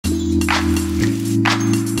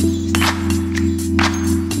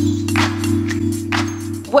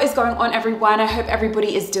What is going on, everyone? I hope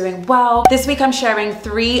everybody is doing well. This week I'm sharing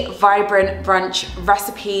 3 vibrant brunch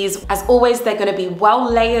recipes. As always, they're gonna be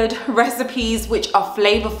well-layered recipes which are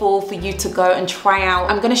flavorful for you to go and try out.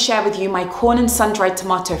 I'm gonna share with you my corn and sun-dried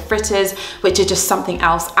tomato fritters, which are just something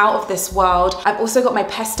else out of this world. I've also got my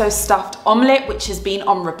pesto stuffed omelette, which has been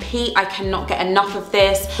on repeat. I cannot get enough of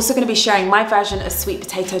this. Also gonna be sharing my version of sweet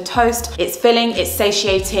potato toast. It's filling, it's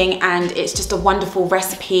satiating, and it's just a wonderful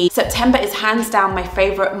recipe. September is hands down my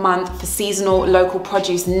favorite month for seasonal local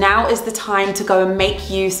produce. Now is the time to go and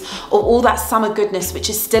make use of all that summer goodness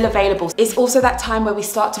which is still available. It's also that time where we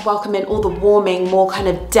start to welcome in all the warming, more kind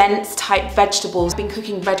of dense type vegetables. I've been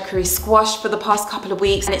cooking red curry squash for the past couple of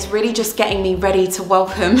weeks, and it's really just getting me ready to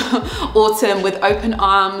welcome autumn with open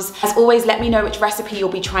arms. As always, let me know which recipe you'll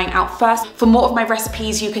be trying out first. For more of my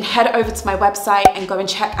recipes, you can head over to my website and go and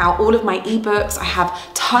check out all of my ebooks. I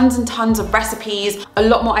have tons and tons of recipes, a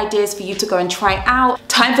lot more ideas for you to go and try out.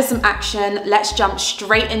 Time for some action. Let's jump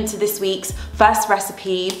straight into this week's first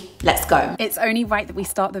recipe. Let's go. It's only right that we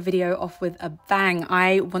start the video off with a bang.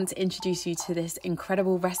 I want to introduce you to this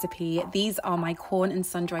incredible recipe. These are my corn and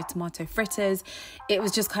sun-dried tomato fritters. It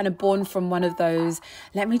was just kind of born from one of those,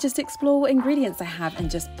 let me just explore what ingredients I have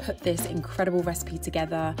and just put this incredible recipe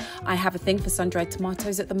together. I have a thing for sun-dried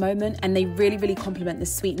tomatoes at the moment, and they really complement the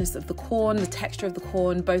sweetness of the corn, the texture of the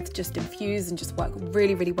corn, both just infuse and just work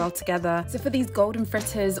really well together. So for these golden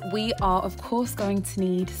fritters, we are of course going to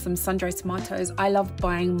need some sun-dried tomatoes. I love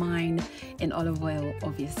buying mine in olive oil,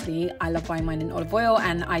 obviously. I love buying mine in olive oil,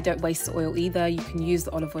 and I don't waste the oil either. You can use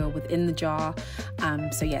the olive oil within the jar.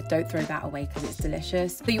 So yeah, don't throw that away because it's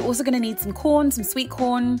delicious. So you're also gonna need some corn, some sweet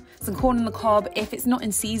corn, some corn on the cob. If it's not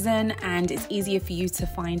in season and it's easier for you to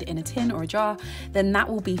find in a tin or a jar, then that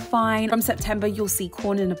will be fine. From September, you'll see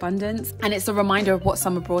corn in abundance, and it's a reminder of what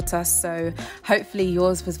summer brought us. So hopefully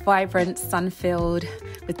yours was vibrant, sun-filled,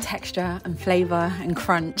 with texture and flavor and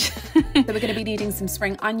crunch. So we're gonna be needing some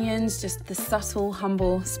spring onions. Just the subtle,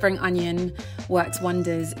 humble spring onion works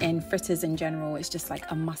wonders in fritters in general. It's just like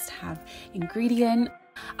a must-have ingredient.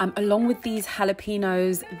 Along with these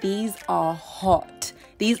jalapenos, these are hot.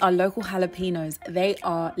 These are local jalapenos. They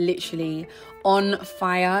are literally on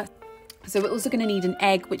fire. So we're also going to need an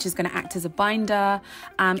egg, which is going to act as a binder.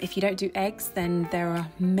 If you don't do eggs, then there are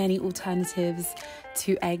many alternatives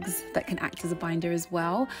to eggs that can act as a binder as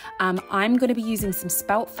well. I'm going to be using some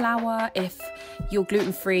spelt flour. If you're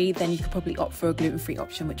gluten-free, then you could probably opt for a gluten-free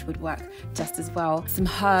option, which would work just as well. Some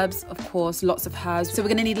herbs, of course, lots of herbs. So we're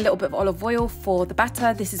going to need a little bit of olive oil for the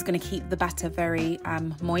batter. This is going to keep the batter very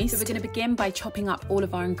moist. So we're going to begin by chopping up all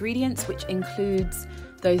of our ingredients, which includes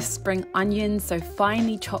those spring onions, so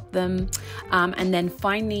finely chop them, and then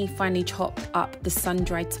finely chop up the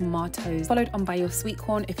sun-dried tomatoes, followed on by your sweet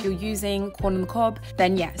corn. If you're using corn on the cob,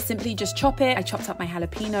 then yeah, simply just chop it. I chopped up my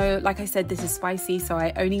jalapeno. Like I said, this is spicy, so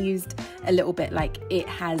I only used a little bit. Like, it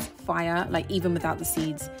has fire, like even without the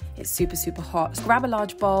seeds, it's super hot. So grab a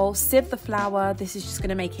large bowl, sieve the flour. This is just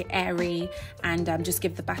gonna make it airy and just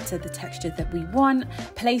give the batter the texture that we want.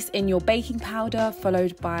 Place in your baking powder,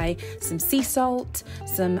 followed by some sea salt,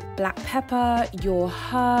 some black pepper, your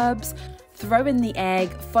herbs. Throw in the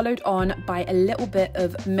egg, followed on by a little bit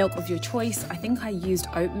of milk of your choice. I think I used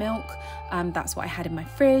oat milk. That's what I had in my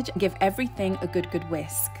fridge. Give everything a good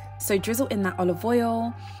whisk. So drizzle in that olive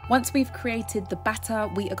oil. Once we've created the batter,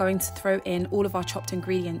 we are going to throw in all of our chopped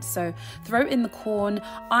ingredients. So throw in the corn.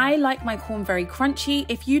 I like my corn very crunchy.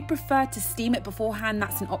 If you'd prefer to steam it beforehand,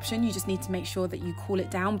 that's an option. You just need to make sure that you cool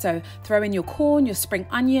it down. So throw in your corn, your spring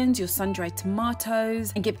onions, your sun-dried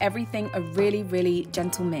tomatoes, and give everything a really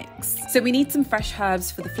gentle mix. So we need some fresh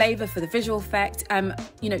herbs for the flavor, for the visual effect.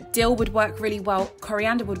 You know, dill would work really well.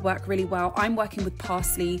 Coriander would work really well. I'm working with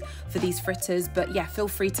parsley for these fritters, but yeah, feel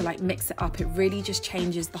free to like mix it up. It really just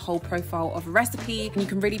changes the whole profile of a recipe, and you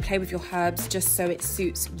can really play with your herbs just so it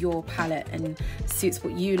suits your palate and suits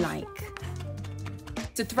what you like.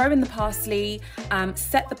 So throw in the parsley,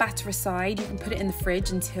 set the batter aside. You can put it in the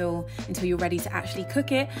fridge until you're ready to actually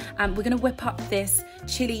cook it. We're gonna whip up this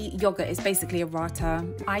chili yogurt. It's basically a rata.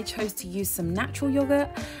 I chose to use some natural yogurt,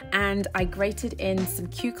 and I grated in some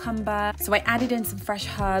cucumber. So I added in some fresh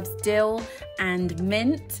herbs, dill and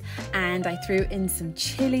mint, and I threw in some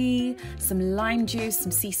chili, some lime juice,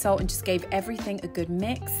 some sea salt, and just gave everything a good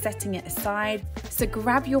mix, setting it aside. So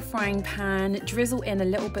grab your frying pan, drizzle in a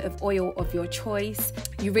little bit of oil of your choice.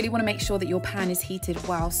 You really want to make sure that your pan is heated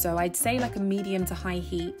well, so I'd say like a medium to high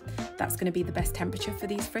heat. That's going to be the best temperature for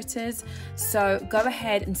these fritters. So go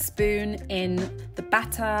ahead and spoon in the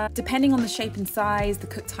batter. Depending on the shape and size, the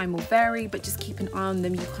cook time will vary, but just keep an eye on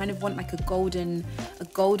them. You kind of want like a golden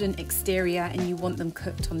exterior, and you want them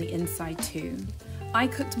cooked on the inside too. I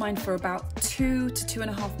cooked mine for about 2 to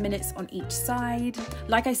 2.5 minutes on each side.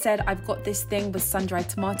 Like I said, I've got this thing with sun-dried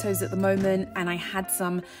tomatoes at the moment, and I had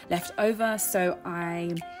some left over, so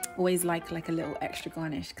I always like a little extra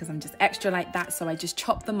garnish because I'm just extra like that. So I just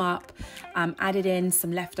chopped them up, added in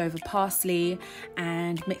some leftover parsley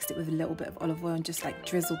and mixed it with a little bit of olive oil and just like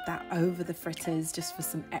drizzled that over the fritters just for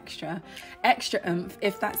some extra oomph,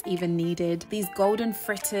 if that's even needed. These golden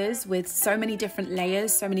fritters with so many different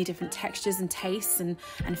layers, so many different textures and tastes and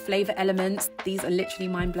flavor elements. These are literally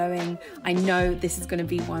mind-blowing. I know this is going to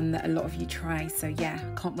be one that a lot of you try, so yeah,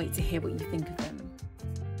 can't wait to hear what you think of them.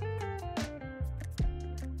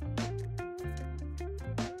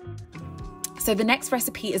 So the next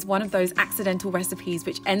recipe is one of those accidental recipes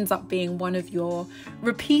which ends up being one of your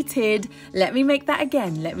repeated, let me make that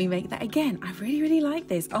again, let me make that again. I really like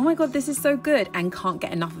this. Oh my God, this is so good and can't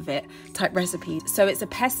get enough of it type recipe. So it's a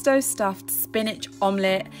pesto stuffed spinach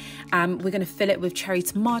omelette. We're gonna fill it with cherry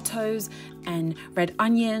tomatoes and red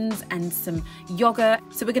onions and some yogurt.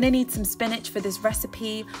 So we're gonna need some spinach for this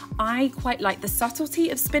recipe. I quite like the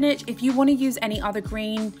subtlety of spinach. If you wanna use any other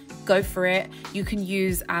green, go for it. You can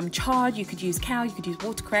use chard, you could use kale, you could use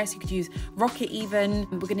watercress, you could use rocket even.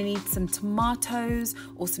 We're gonna need some tomatoes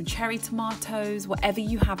or some cherry tomatoes, whatever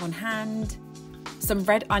you have on hand. Some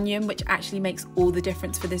red onion, which actually makes all the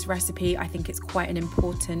difference for this recipe. I think it's quite an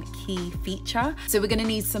important key feature. So we're gonna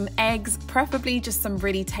need some eggs, preferably just some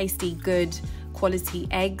really tasty, good quality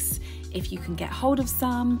eggs if you can get hold of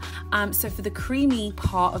some. So for the creamy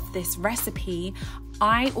part of this recipe,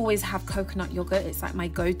 I always have coconut yogurt. It's like my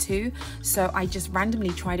go-to. So I just randomly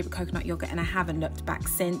tried it with coconut yogurt and I haven't looked back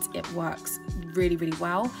since. It works really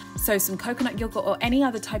well. So some coconut yogurt or any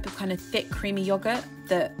other type of kind of thick creamy yogurt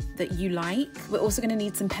that you like. We're also gonna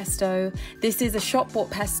need some pesto. This is a shop bought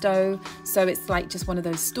pesto. So it's like just one of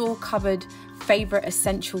those store cupboard favorite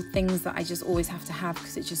essential things that I just always have to have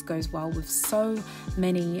because it just goes well with so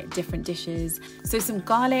many different dishes. So some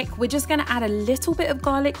garlic. We're just gonna add a little bit of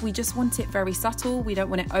garlic. We just want it very subtle. We don't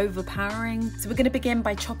want it overpowering. So we're gonna begin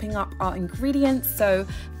by chopping up our ingredients. So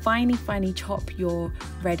finely chop your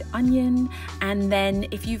red onion, and then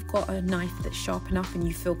if you've got a knife that's sharp enough and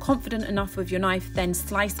you feel confident enough with your knife, then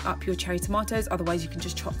slice up your cherry tomatoes. Otherwise you can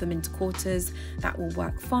just chop them into quarters. That will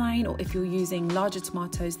work fine. Or if you're using larger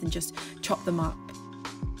tomatoes, then just chop them up.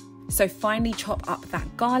 So finely chop up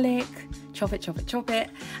that garlic, chop it,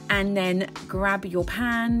 and then grab your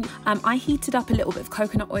pan. I heated up a little bit of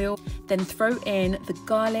coconut oil, then throw in the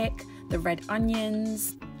garlic, the red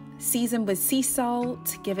onions, season with sea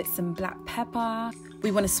salt, give it some black pepper.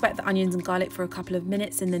 We want to sweat the onions and garlic for a couple of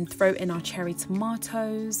minutes and then throw in our cherry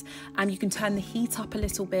tomatoes. You can turn the heat up a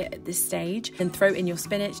little bit at this stage and throw in your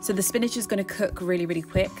spinach. So the spinach is going to cook really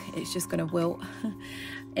quick. It's just going to wilt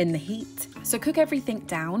in the heat. So cook everything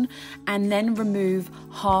down and then remove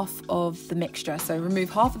half of the mixture. So remove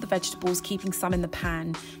half of the vegetables, keeping some in the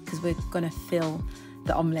pan because we're going to fill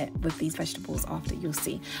the omelette with these vegetables after, you'll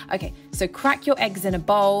see. Okay, so crack your eggs in a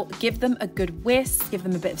bowl, give them a good whisk, give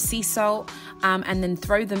them a bit of sea salt, and then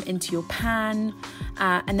throw them into your pan,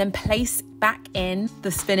 and then place back in the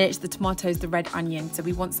spinach, the tomatoes, the red onion. So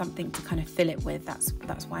we want something to kind of fill it with.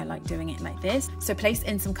 That's why I like doing it like this. So place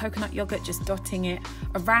in some coconut yogurt, just dotting it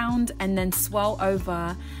around, and then swirl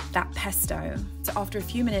over that pesto. So after a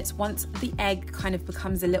few minutes, once the egg kind of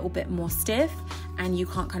becomes a little bit more stiff and you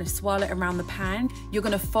can't kind of swirl it around the pan, you're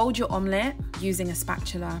gonna fold your omelette using a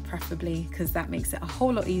spatula preferably, because that makes it a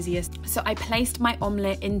whole lot easier. So I placed my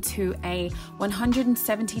omelette into a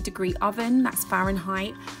 170-degree oven, that's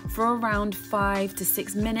Fahrenheit, for around 5 to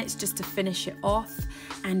 6 minutes just to finish it off.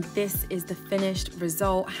 And this is the finished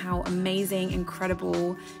result. How amazing,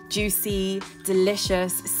 incredible, juicy,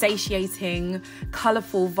 delicious, satiating,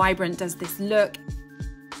 colorful, vibrant does this look?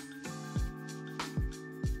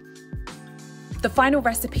 The final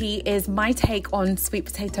recipe is my take on sweet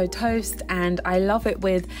potato toast, and I love it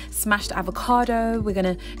with smashed avocado. We're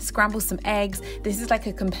gonna scramble some eggs. This is like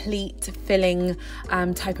a complete filling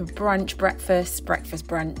type of brunch, breakfast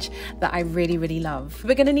brunch that I really love.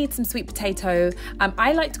 We're gonna need some sweet potato.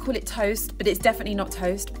 I like to call it toast, but it's definitely not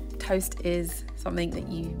toast. Toast is something that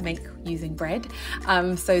you make using bread.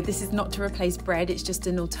 So this is not to replace bread, it's just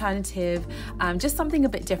an alternative, just something a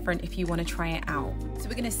bit different if you want to try it out. So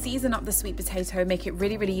we're going to season up the sweet potato, make it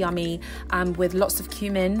really yummy with lots of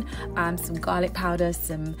cumin, some garlic powder,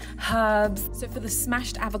 some herbs. So for the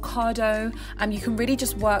smashed avocado, you can really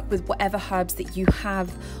just work with whatever herbs that you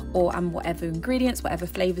have, or whatever ingredients, whatever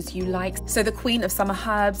flavors you like. So the queen of summer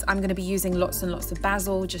herbs, I'm going to be using lots and lots of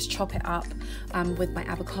basil. Just chop it up with my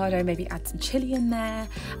avocado, maybe add some chili in there,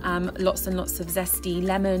 lots and lots of zesty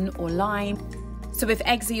lemon or lime. So if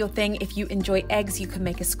eggs are your thing, if you enjoy eggs, you can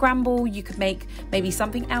make a scramble. You could make maybe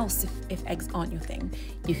something else if eggs aren't your thing.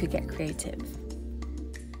 You could get creative.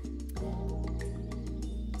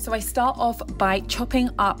 So I start off by chopping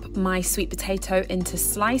up my sweet potato into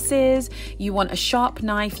slices. You want a sharp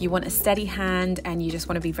knife, you want a steady hand, and you just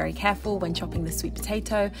want to be very careful when chopping the sweet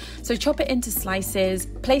potato. So chop it into slices,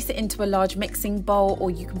 place it into a large mixing bowl, or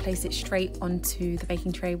you can place it straight onto the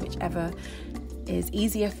baking tray, whichever is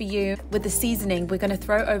easier for you. With the seasoning, we're going to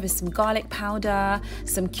throw over some garlic powder,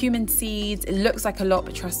 some cumin seeds. It looks like a lot,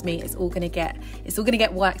 but trust me, it's all going to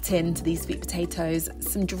get worked into these sweet potatoes.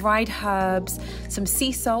 Some dried herbs, some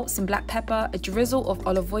sea salt, some black pepper, a drizzle of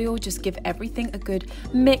olive oil. Just give everything a good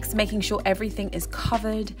mix, making sure everything is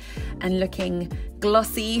covered and looking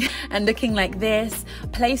glossy and looking like this.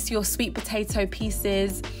 Place your sweet potato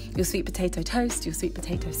pieces, your sweet potato toast, your sweet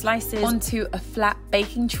potato slices onto a flat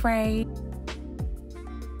baking tray.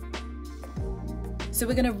 So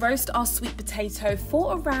we're gonna roast our sweet potato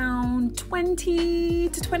for around 20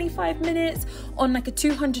 to 25 minutes on like a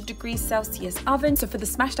 200 degrees Celsius oven. So for the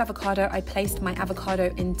smashed avocado, I placed my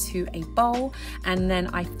avocado into a bowl, and then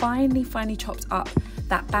I finely chopped up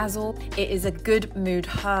that basil. It is a good mood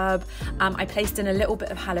herb. I placed in a little bit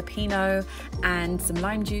of jalapeno and some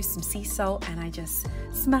lime juice, some sea salt, and I just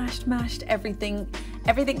mashed everything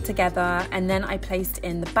together. And then I placed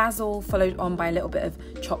in the basil, followed on by a little bit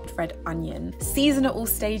of chopped red onion. Season at all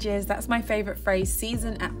stages. That's my favorite phrase,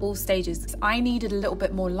 season at all stages. I needed a little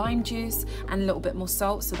bit more lime juice and a little bit more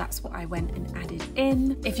salt, so that's what I went and added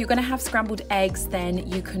in. If you're gonna have scrambled eggs, then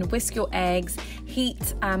you can whisk your eggs,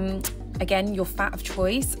 heat again, your fat of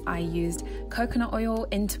choice. I used coconut oil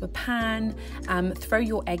into a pan, throw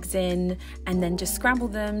your eggs in, and then just scramble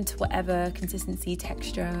them to whatever consistency,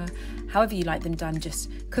 texture, however you like them done.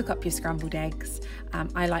 Just cook up your scrambled eggs.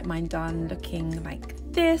 I like mine done looking like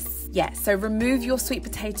this. Yeah, so remove your sweet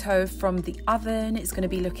potato from the oven. It's gonna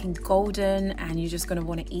be looking golden, and you're just gonna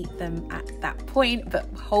wanna eat them at that point, but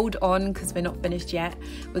hold on because we're not finished yet.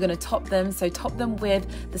 We're gonna top them. So top them with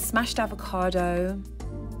the smashed avocado,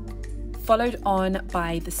 followed on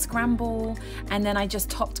by the scramble, and then I just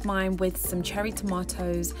topped mine with some cherry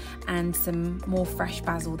tomatoes and some more fresh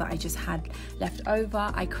basil that I just had left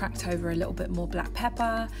over. I cracked over a little bit more black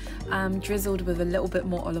pepper, drizzled with a little bit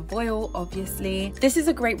more olive oil, obviously. This is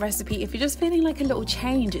a great recipe if you're just feeling like a little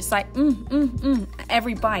change. It's like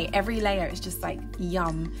every bite, every layer, it's just like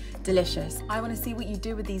yum, delicious. I want to see what you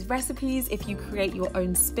do with these recipes. If you create your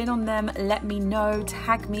own spin on them, let me know.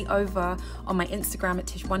 Tag me over on my Instagram at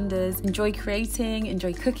tishwonders. Enjoy creating,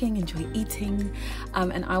 enjoy cooking, enjoy eating,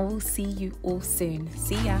 and I will see you all soon.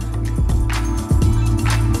 See ya.